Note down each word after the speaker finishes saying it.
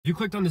If you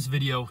clicked on this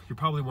video, you're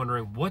probably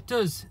wondering, what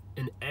does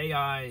an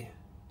AI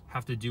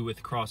have to do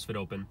with CrossFit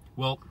Open?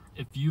 Well,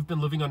 if you've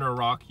been living under a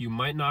rock, you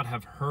might not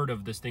have heard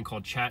of this thing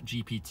called Chat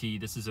GPT.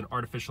 This is an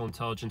artificial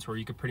intelligence where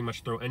you can pretty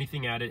much throw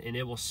anything at it and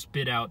it will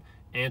spit out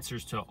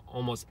answers to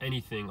almost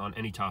anything on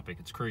any topic.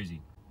 It's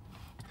crazy.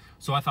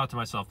 So I thought to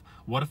myself,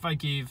 what if I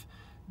gave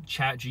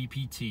Chat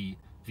GPT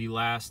the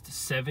last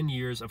 7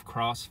 years of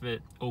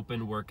CrossFit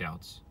Open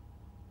workouts?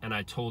 And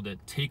I told it,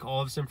 take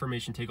all of this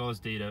information, take all this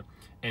data,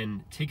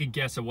 and take a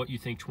guess at what you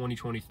think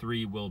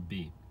 2023 will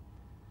be.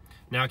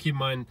 Now, keep in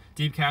mind,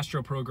 Dave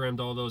Castro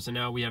programmed all those, and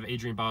now we have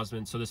Adrian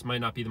Bozman, so this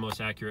might not be the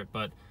most accurate,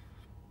 but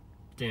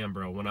damn,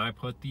 bro, when I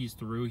put these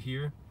through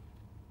here,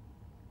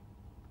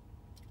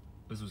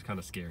 this was kind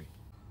of scary.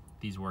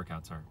 These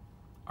workouts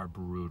are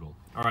brutal.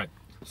 All right,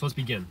 so let's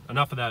begin.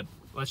 Enough of that.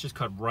 Let's just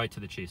cut right to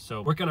the chase.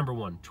 So workout number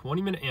 1,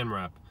 20-minute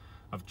AMRAP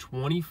of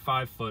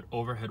 25-foot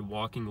overhead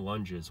walking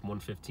lunges,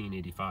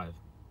 115.85.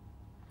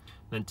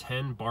 Then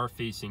 10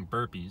 bar-facing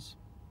burpees,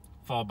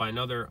 followed by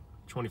another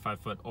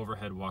 25-foot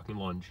overhead walking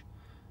lunge,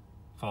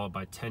 followed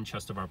by 10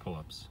 chest-to-bar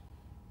pull-ups.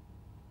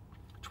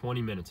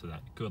 20 minutes of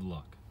that. Good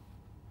luck.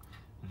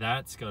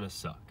 That's gonna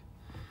suck.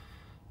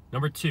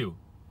 Number 2.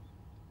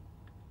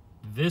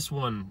 This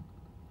one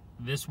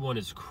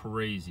is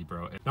crazy,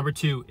 bro. Number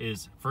 2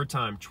 is, for a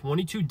time,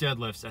 22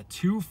 deadlifts at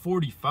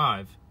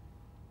 245,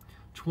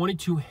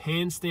 22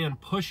 handstand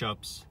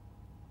push-ups,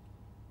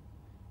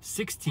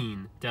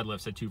 16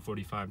 deadlifts at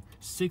 245,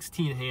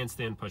 16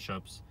 handstand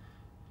push-ups,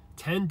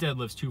 10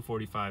 deadlifts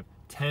 245,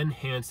 10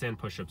 handstand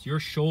push-ups. Your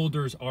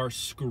shoulders are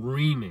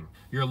screaming.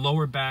 Your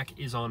lower back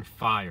is on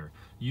fire.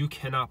 You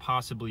cannot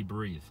possibly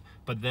breathe.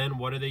 But then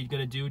what are they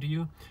going to do to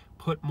you?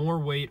 Put more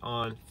weight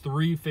on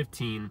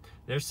 315.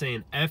 They're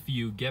saying, F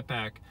you, get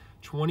back.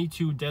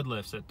 22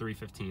 deadlifts at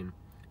 315.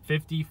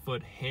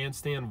 50-foot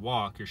handstand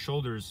walk. Your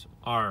shoulders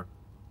are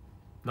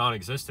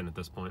non-existent at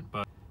this point,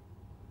 but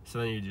so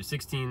then you do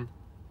 16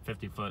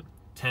 50-foot,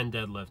 10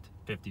 deadlift,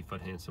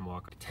 50-foot handstand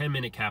walk,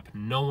 10-minute cap.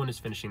 No one is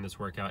finishing this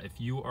workout.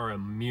 If you are a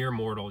mere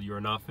mortal, you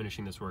are not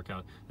finishing this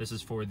workout. This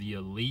is for the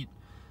elite.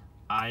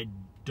 I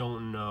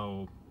don't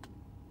know.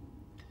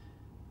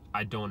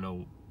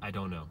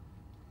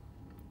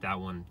 That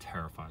one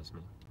terrifies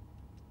me.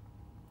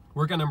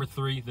 Workout number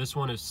 3. This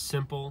one is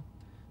simple.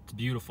 It's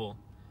beautiful.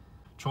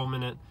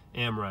 12-minute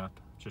AMRAP,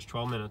 just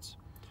 12 minutes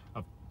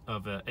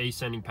of an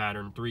ascending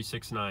pattern,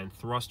 369,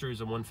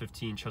 thrusters at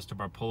 115,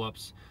 chest-to-bar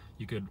pull-ups.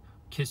 You could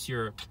kiss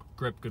your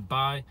grip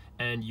goodbye,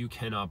 and you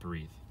cannot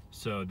breathe.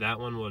 So that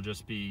one will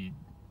just be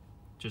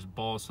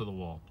balls to the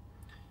wall.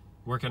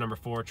 Workout number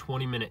 4,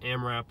 20-minute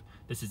AMRAP.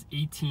 This is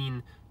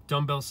 18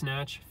 dumbbell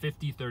snatch,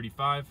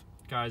 50-35,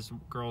 guys,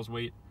 girls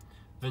weight.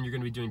 Then you're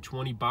going to be doing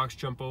 20 box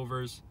jump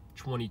overs,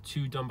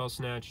 22 dumbbell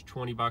snatch,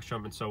 20 box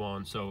jump, and so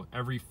on. So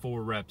every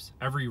 4 reps,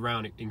 every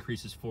round it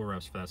increases 4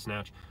 reps for that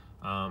snatch.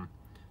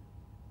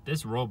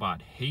 This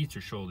robot hates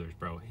your shoulders,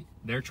 bro.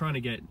 They're trying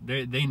to get,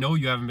 they know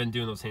you haven't been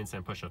doing those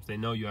handstand push-ups. They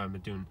know you haven't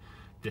been doing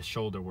this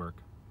shoulder work.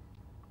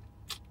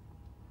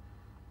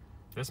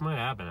 This might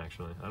happen,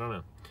 actually. I don't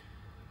know.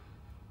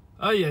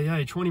 Oh,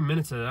 yeah, 20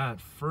 minutes of that.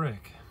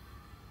 Frick.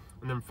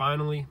 And then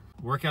finally,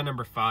 workout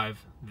number 5.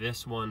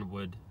 This one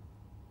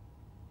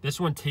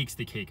takes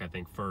the cake, I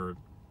think,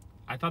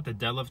 I thought the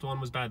deadlift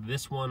one was bad.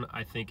 This one,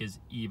 I think, is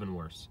even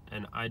worse.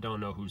 And I don't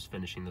know who's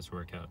finishing this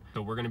workout.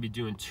 So we're going to be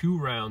doing 2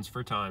 rounds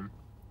for time.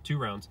 2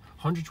 rounds,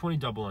 120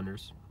 double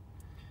unders,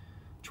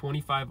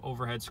 25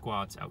 overhead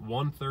squats at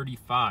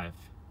 135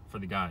 for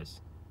the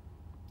guys.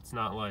 It's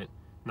not light.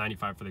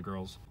 95 for the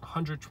girls.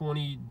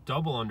 120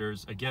 double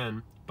unders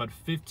again, but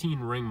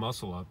 15 ring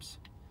muscle ups.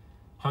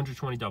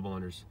 120 double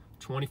unders.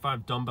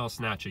 25 dumbbell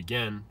snatch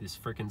again. This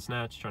freaking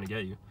snatch trying to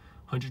get you.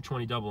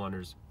 120 double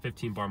unders,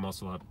 15 bar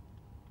muscle up.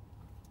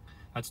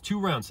 That's 2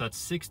 rounds. That's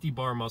 60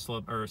 bar muscle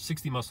up, or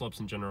 60 muscle ups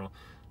in general.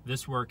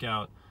 This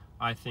workout,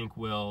 I think,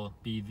 will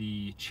be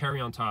the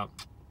cherry on top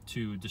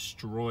to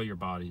destroy your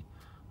body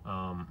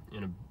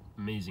in an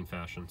amazing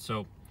fashion.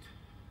 So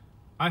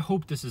I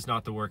hope this is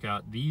not the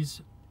workout.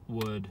 This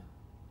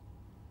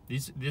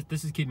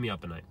is keeping me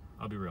up at night.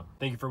 I'll be real.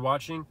 Thank you for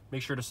watching.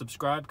 Make sure to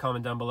subscribe,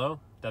 comment down below.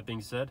 That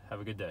being said,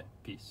 have a good day.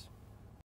 Peace.